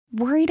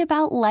Worried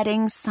about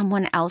letting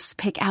someone else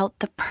pick out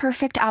the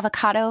perfect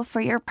avocado for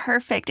your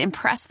perfect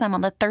impress them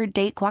on the third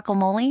date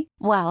guacamole?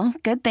 Well,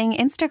 good thing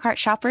Instacart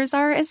shoppers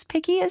are as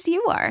picky as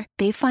you are.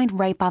 They find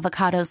ripe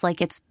avocados like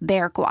it's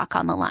their guac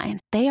on the line.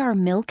 They are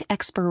milk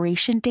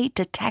expiration date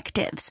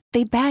detectives.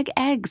 They bag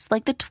eggs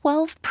like the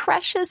 12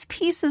 precious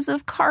pieces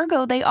of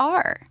cargo they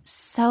are.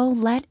 So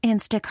let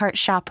Instacart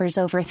shoppers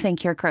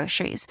overthink your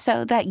groceries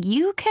so that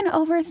you can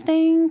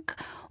overthink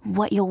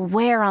what you'll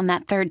wear on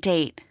that third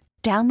date.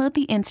 Download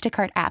the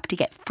Instacart app to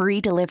get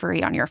free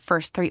delivery on your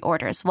first 3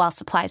 orders while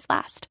supplies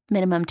last.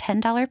 Minimum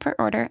 $10 per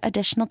order.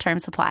 Additional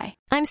terms apply.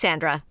 I'm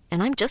Sandra,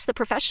 and I'm just the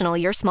professional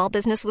your small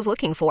business was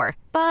looking for.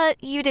 But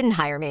you didn't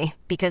hire me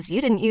because you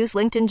didn't use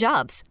LinkedIn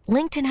Jobs.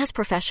 LinkedIn has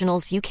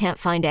professionals you can't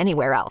find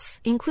anywhere else,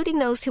 including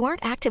those who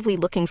aren't actively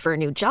looking for a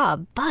new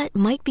job, but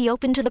might be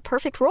open to the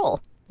perfect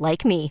role,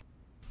 like me.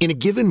 In a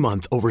given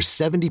month, over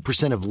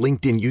 70% of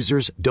LinkedIn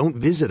users don't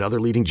visit other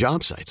leading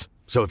job sites.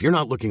 So if you're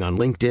not looking on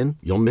LinkedIn,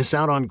 you'll miss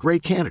out on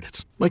great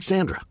candidates like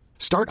Sandra.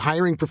 Start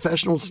hiring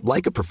professionals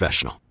like a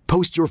professional.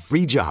 Post your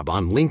free job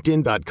on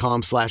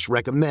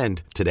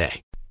linkedin.com/recommend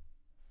today.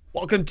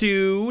 Welcome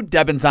to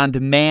Debbins on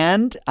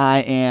Demand.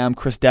 I am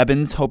Chris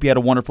Debbins. Hope you had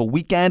a wonderful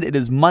weekend. It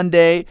is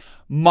Monday,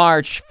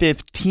 March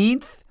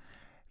 15th.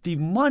 The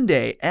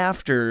Monday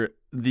after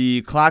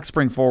the clock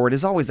spring forward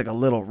is always like a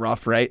little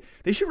rough, right?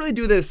 They should really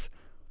do this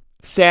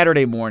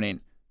Saturday morning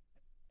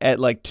at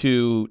like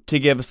 2 to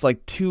give us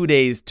like 2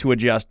 days to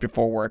adjust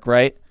before work,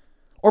 right?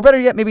 Or better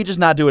yet, maybe just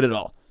not do it at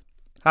all.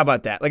 How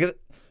about that? Like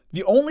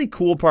the only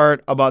cool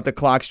part about the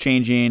clocks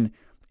changing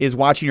is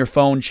watching your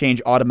phone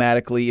change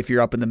automatically if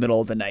you're up in the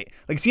middle of the night.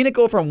 Like seeing it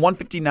go from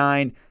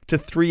 1:59 to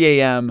 3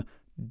 a.m.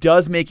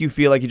 does make you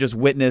feel like you just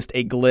witnessed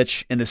a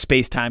glitch in the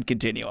space-time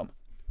continuum.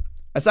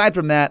 Aside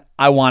from that,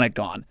 I want it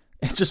gone.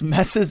 It just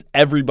messes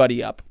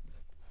everybody up.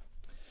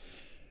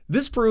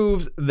 This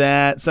proves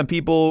that some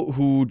people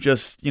who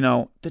just,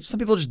 some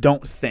people just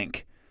don't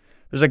think.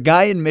 There's a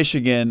guy in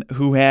Michigan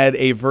who had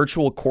a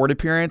virtual court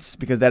appearance,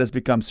 because that has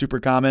become super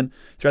common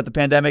throughout the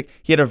pandemic.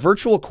 He had a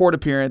virtual court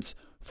appearance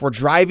for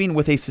driving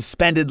with a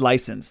suspended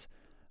license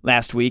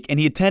last week, and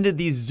he attended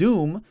the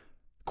Zoom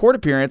court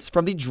appearance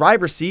from the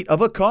driver's seat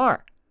of a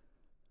car.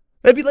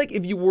 That'd be like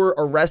if you were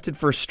arrested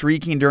for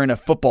streaking during a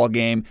football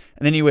game,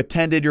 and then you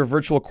attended your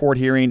virtual court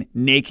hearing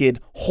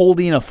naked,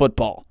 holding a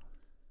football.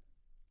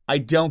 I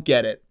don't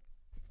get it.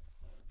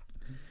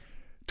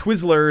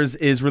 Twizzlers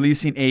is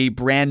releasing a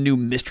brand new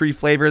mystery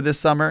flavor this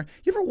summer.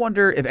 You ever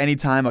wonder if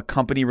anytime a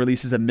company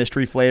releases a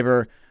mystery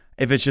flavor,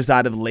 if it's just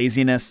out of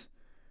laziness?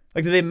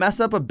 Like, do they mess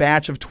up a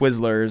batch of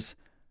Twizzlers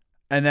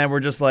and then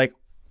we're just like,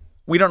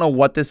 we don't know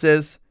what this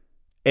is.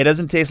 It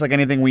doesn't taste like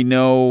anything we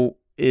know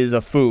is a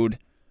food,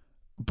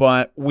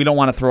 but we don't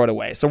want to throw it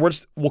away. So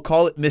we'll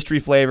call it mystery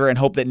flavor and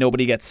hope that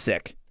nobody gets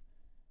sick.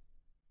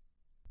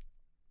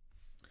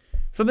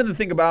 Something to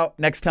think about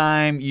next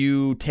time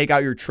you take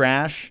out your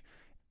trash.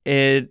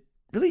 We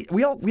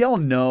all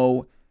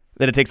know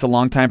that it takes a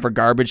long time for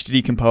garbage to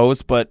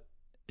decompose, but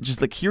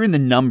just like hearing the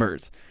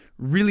numbers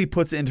really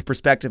puts it into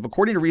perspective.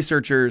 According to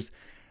researchers,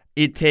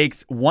 it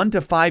takes 1 to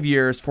 5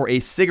 years for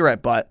a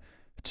cigarette butt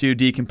to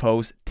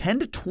decompose, 10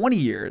 to 20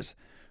 years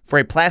for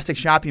a plastic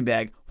shopping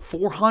bag,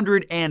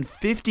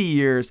 450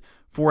 years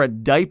for a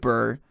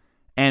diaper,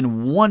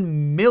 and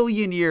 1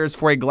 million years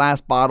for a glass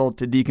bottle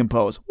to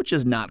decompose, which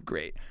is not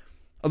great.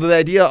 Although the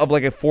idea of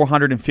like a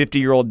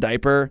 450-year-old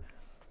diaper,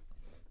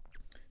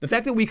 the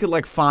fact that we could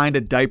like find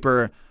a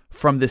diaper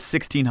from the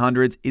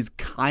 1600s is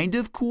kind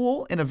of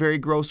cool in a very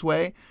gross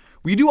way.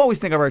 We do always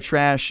think of our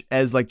trash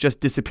as like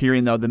just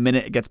disappearing though the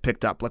minute it gets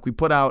picked up. Like we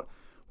put out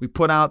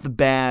the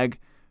bag,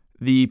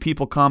 the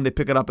people come, they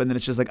pick it up, and then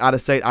it's just like out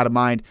of sight, out of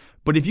mind.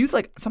 But if you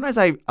like, sometimes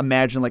I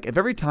imagine like if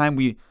every time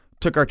we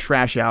took our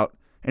trash out,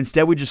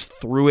 instead we just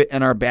threw it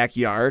in our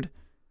backyard,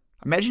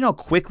 imagine how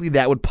quickly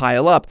that would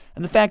pile up.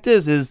 And the fact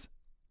is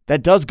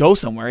that does go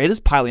somewhere. It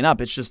is piling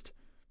up. It's just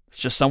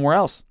somewhere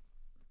else.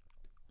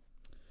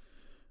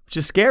 Which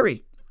is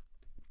scary.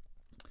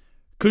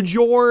 Could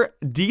your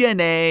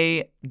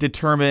DNA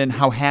determine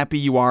how happy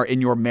you are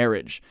in your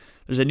marriage?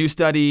 There's a new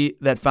study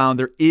that found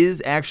there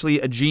is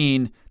actually a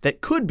gene that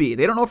could be,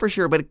 they don't know for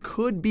sure, but it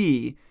could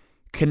be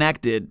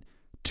connected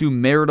to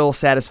marital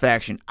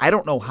satisfaction. I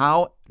don't know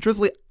how.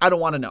 Truthfully, I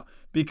don't want to know,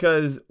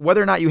 because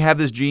whether or not you have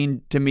this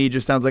gene to me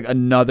just sounds like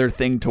another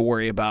thing to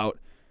worry about.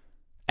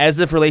 As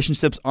if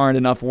relationships aren't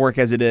enough work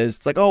as it is.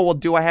 It's like, oh, well,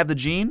 do I have the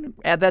gene?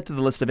 Add that to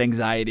the list of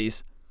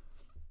anxieties.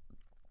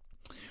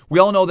 We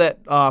all know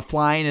that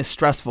flying is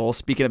stressful,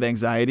 speaking of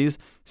anxieties.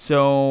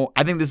 So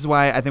I think this is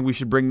why I think we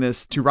should bring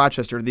this to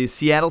Rochester. The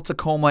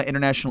Seattle-Tacoma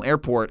International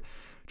Airport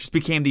just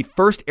became the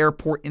first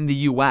airport in the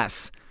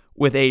U.S.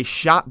 with a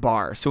shot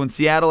bar. So in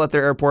Seattle at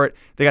their airport,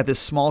 they got this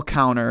small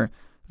counter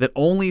that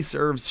only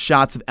serves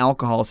shots of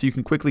alcohol. So you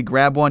can quickly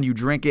grab one, you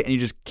drink it, and you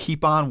just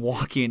keep on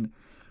walking,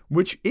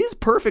 which is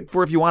perfect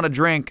for if you want to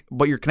drink,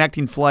 but your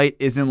connecting flight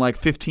is in like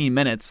 15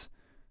 minutes.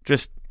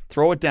 Just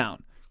throw it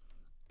down.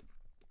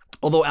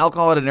 Although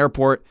alcohol at an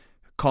airport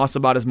costs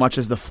about as much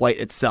as the flight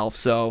itself,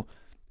 so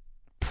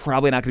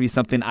probably not going to be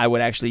something I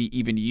would actually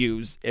even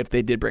use if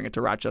they did bring it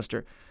to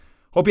Rochester.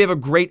 Hope you have a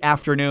great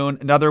afternoon.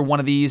 Another one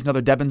of these,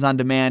 another Debbins On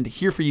Demand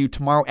here for you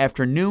tomorrow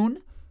afternoon,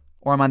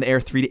 or I'm on the air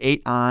 3 to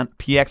 8 on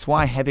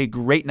PXY. Have a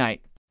great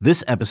night.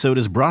 This episode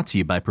is brought to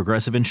you by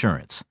Progressive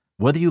Insurance.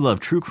 Whether you love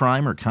true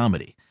crime or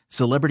comedy,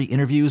 celebrity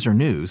interviews or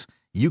news,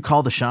 you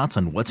call the shots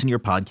on what's in your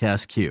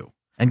podcast queue.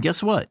 And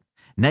guess what?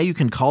 Now you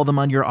can call them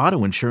on your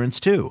auto insurance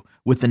too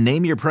with the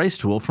Name Your Price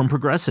tool from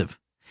Progressive.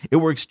 It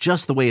works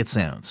just the way it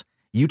sounds.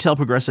 You tell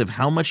Progressive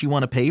how much you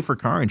want to pay for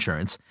car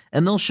insurance,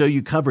 and they'll show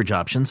you coverage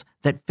options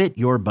that fit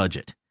your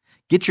budget.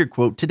 Get your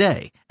quote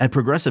today at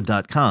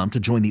Progressive.com to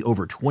join the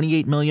over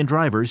 28 million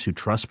drivers who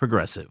trust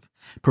Progressive.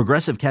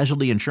 Progressive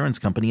Casualty Insurance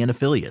Company and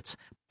Affiliates.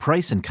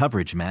 Price and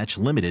coverage match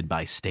limited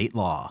by state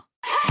law.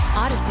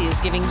 Odyssey is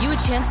giving you a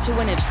chance to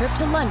win a trip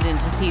to London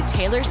to see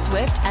Taylor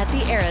Swift at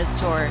the Eras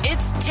Tour.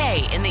 It's Tay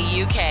in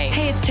the UK.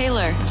 Hey, it's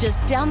Taylor.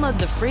 Just download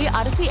the free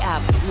Odyssey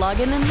app, log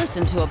in and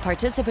listen to a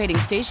participating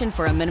station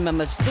for a minimum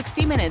of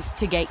 60 minutes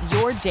to get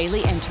your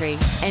daily entry.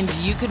 And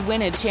you could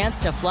win a chance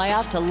to fly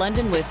off to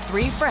London with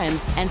 3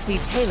 friends and see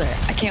Taylor.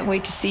 I can't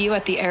wait to see you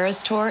at the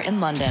Eras Tour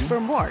in London. For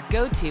more,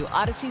 go to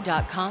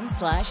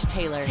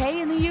odyssey.com/Taylor.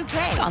 Tay in the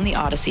UK. It's on the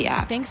Odyssey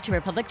app. Thanks to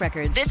Republic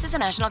Records. This is a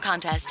national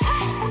contest.